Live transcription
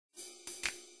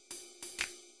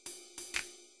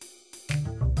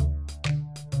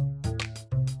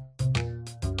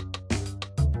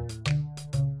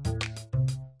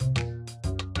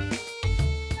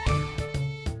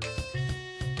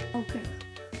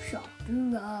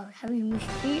have you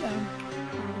missed me?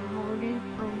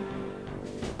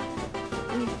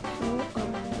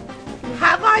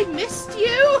 Have I missed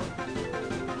you?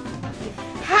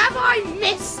 Have I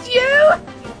missed you?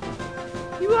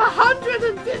 You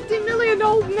 150 million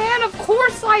old man, of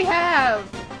course I have.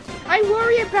 I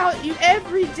worry about you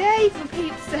every day, for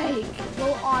Pete's sake.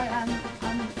 Well,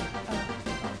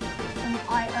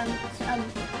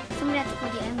 somebody has to call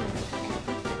the ambulance.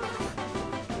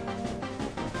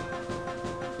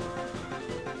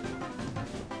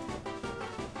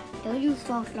 Don't you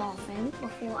start laughing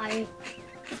before I...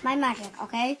 It's my magic,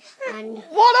 okay? And...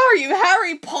 What are you,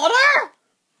 Harry Potter?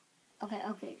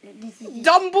 Okay, this is...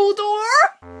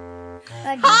 Dumbledore?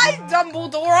 Hi,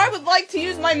 Dumbledore. I would like to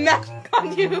use my magic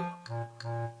on you.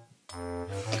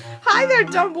 Hi there,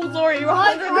 Dumbledore. You're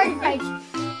I do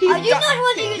not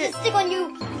want to use a stick on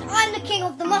you. I'm the king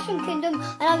of the Mushroom Kingdom,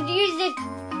 and I'll use it.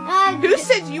 Who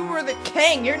said you were the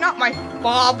king? You're not my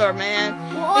father, man.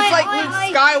 Well, it's like Luke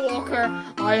Skywalker.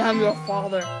 I am your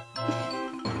father.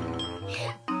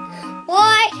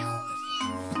 Why?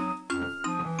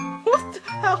 What the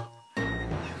hell?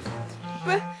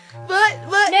 But.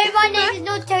 No, my name is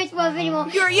not Toadstool anymore.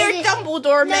 You're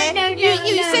Dumbledore, man. No,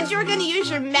 you said you were gonna use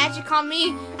your magic on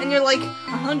me, and you're like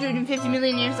 150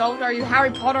 million years old. Are you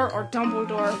Harry Potter or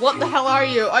Dumbledore? What the hell are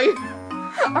you?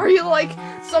 Are you like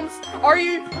some? Are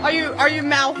you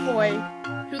Malfoy?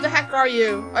 Who the heck are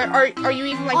you? Are you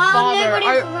even like father?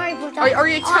 Are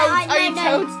you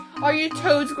Toad's? Are you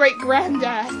Toad's great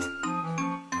granddad?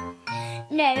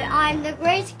 No, I'm the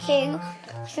great king of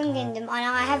the Kingdom, and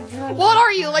I have. What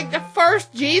are you, like the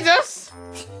first Jesus?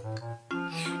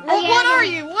 What are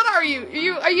you? What are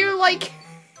you? Are you like?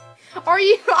 Are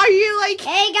you like?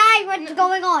 Hey guys, what's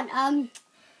going on?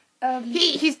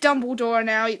 He's Dumbledore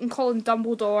now. You can call him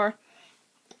Dumbledore.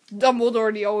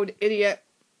 Dumbledore, the old idiot,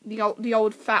 the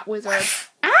old fat wizard.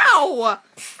 Ow!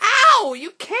 Ow!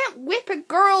 You can't whip a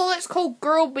girl. It's called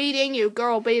girl beating. You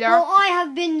girl beater. Well, I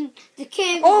have been the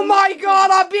king. Oh my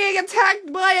God! I'm being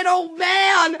attacked by an old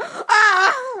man.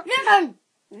 Ah!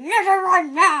 Listen right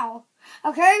now,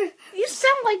 okay? You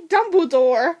sound like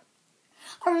Dumbledore.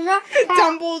 I'm not.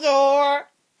 Dumbledore.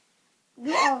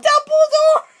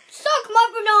 Dumbledore. Suck my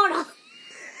banana.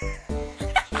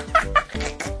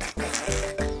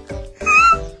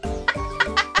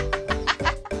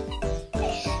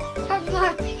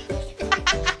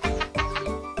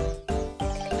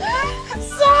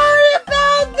 Sorry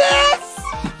about this.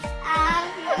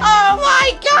 Oh my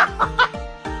God.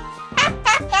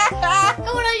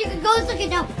 Come on, you can go suck it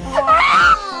now.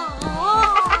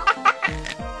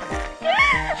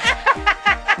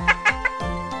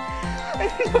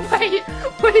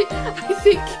 Wait,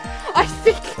 I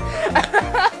think.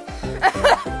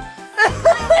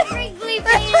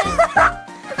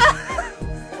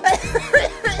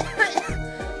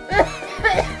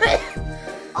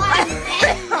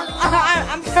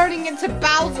 I'm turning into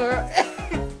Bowser.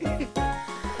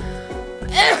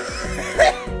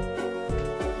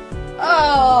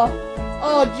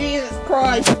 Oh, Jesus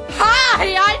Christ.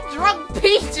 Hi, I'm Drunk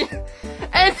Peach.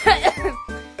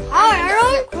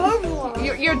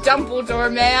 You're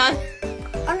Dumbledore, man.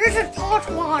 And this is part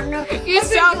one. You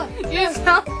sound.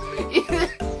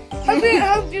 Happy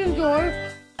Dumbledore.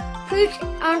 Peach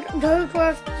and those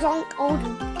were drunk all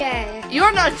day.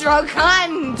 You're not drunk.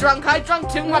 I'm drunk. I drank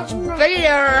too much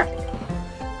beer.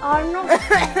 I'm not.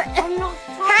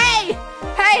 Hey,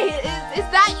 is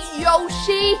that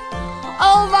Yoshi?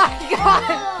 Oh my God.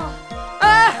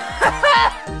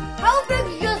 How big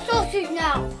is your sausage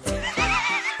now?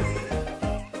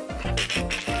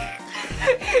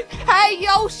 Hey,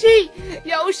 Yoshi,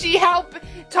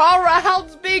 Tara, how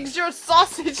big's your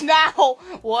sausage now?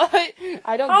 What?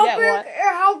 I don't get what.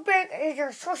 How big is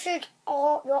your sausage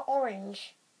or your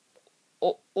orange?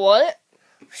 What?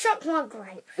 Suck my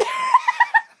grape.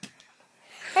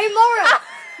 Hey, Mario.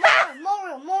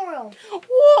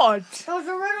 What? Does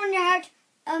the red on your head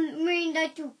mean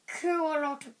that you kill a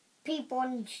lot of people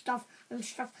and stuff?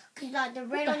 Because like the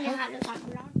red on your head is like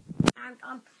blood,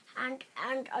 and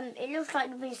it looks like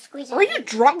you've been squeezing. Are you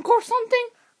drunk or something?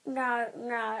 No.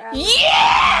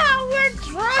 Yeah, we're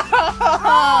drunk.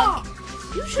 Oh.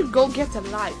 You should go get a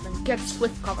life and get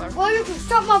Swift cover. Well, you can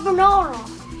stop my banana.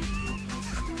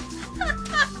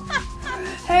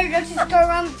 Hey, let's just go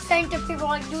around saying to people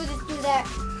like do this, do that.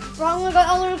 Well, I'm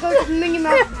gonna go to Minnie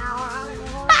Mouse now.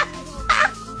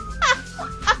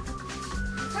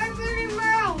 Hey Minnie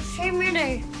Mouse, hey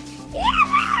Minnie.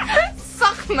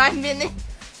 Suck my Minnie.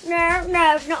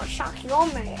 No, it's not suck your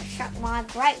Minnie, it's suck my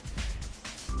grape.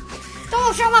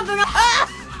 Don't suck my banana.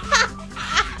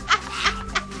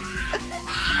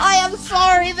 I am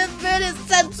sorry, this bit is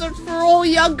censored for all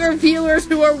younger viewers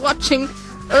who are watching,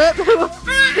 who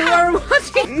are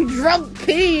watching Drunk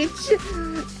Peach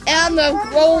and the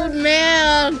old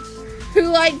man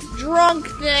who likes drunk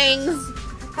things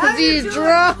because he's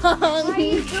drunk. How are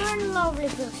you doing, lovely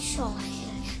good sausage?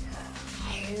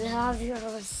 I love your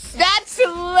sausage. That's a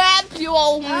lamp, you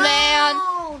old man.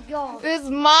 Oh, God. This is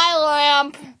my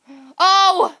lamp.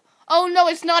 Oh no,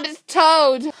 it's not. It's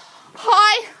Toad.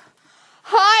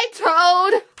 Hi,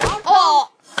 Toad.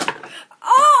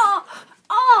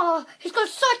 He's got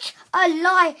such a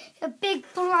big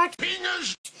bright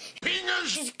penis.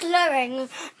 He's glowing.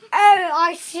 Oh,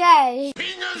 I say,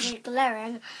 he's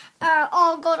glowing.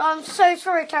 Oh God, I'm so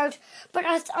sorry, Toad. But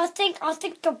I think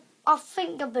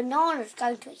the banana's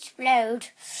going to explode.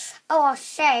 Oh, I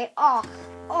say, oh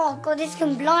God, this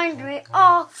can blind me.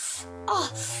 Oh,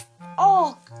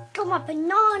 got my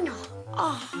banana.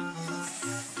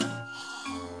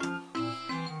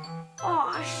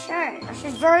 Oh, I say, this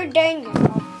is very dangerous.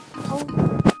 Oh,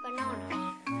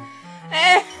 banana.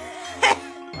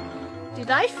 Did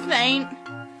I faint?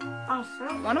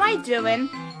 What am I doing?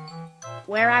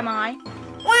 Where am I?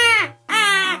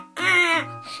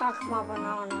 Suck my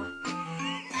banana.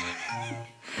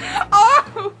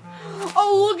 Oh,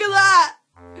 look at that!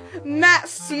 Matt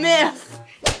Smith.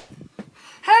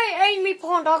 Hey, Amy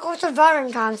Pond, I got a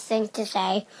Valentine's thing to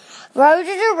say.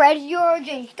 Roses are red, you're a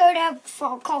jinx. Go to have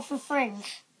a coffee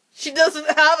fringe. She doesn't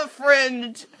have a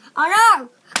friend. I know.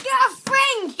 Get a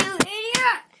fringe, you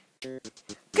idiot.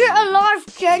 Get a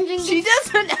life-changing... She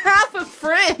doesn't have a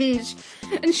fringe.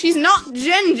 And she's not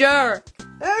ginger.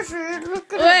 There she is.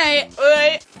 Look at her.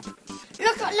 Wait.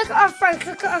 Look at her face.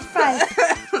 Look at her face.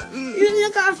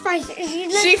 Look at her face.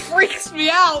 She freaks me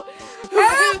out.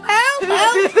 Help.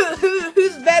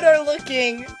 Who's better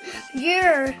looking?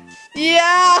 You.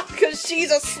 Yeah, because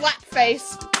she's a slap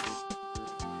face.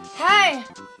 Hey.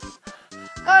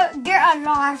 Go get a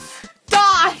life.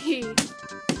 Die.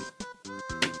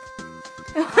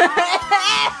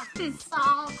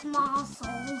 Suck my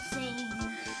sausage.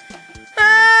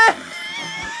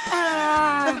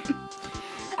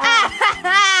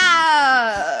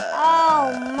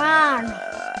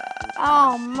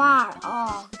 Oh man.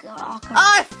 Oh God.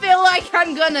 I feel like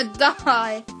I'm gonna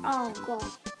die. Oh God.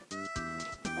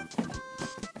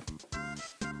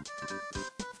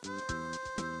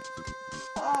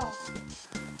 Oh.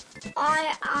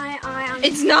 I am.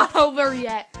 It's not over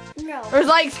yet. No. There's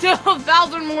like still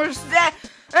 1,000 more steps.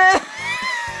 You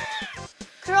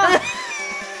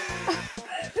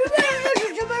better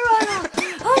listen to me right now.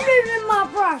 I'm losing my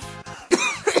breath.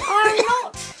 I'm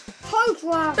not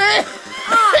Coachworth.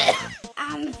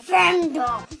 I'm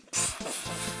Fender.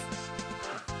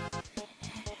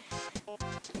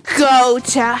 Go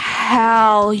to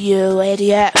hell, you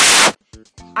idiot.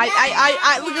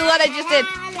 I look at what I just did.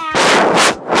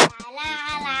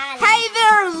 Hey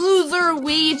there, loser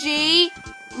Ouija.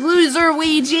 Loser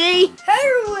Ouija.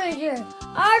 Hey, Ouija.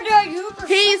 I dare you to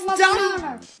He's suck my dumb.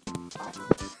 banana.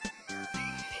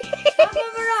 Suck my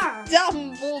banana.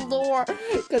 Dumbledore.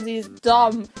 Because he's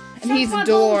dumb. And Suck he's my a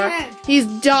door. bald head. He's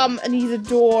dumb and he's a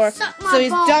door. Suck my So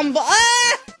he's bald- dumb.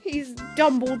 He's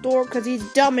Dumbledore because he's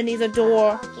dumb and he's a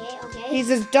door. Okay. He's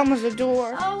as dumb as a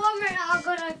door. Oh, 1 minute. I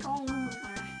gotta go.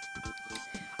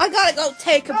 I gotta go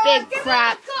take a big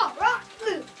crap. Give me the car, right?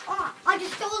 I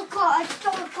just stole the car.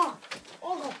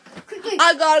 Oh, quickly.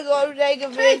 I gotta go take a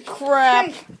big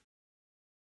crap.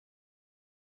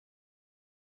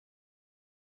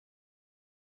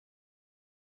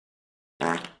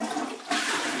 I'm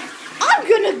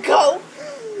gonna go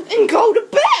to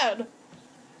bed.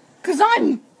 'Cause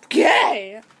I'm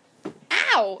gay.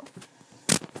 Ow.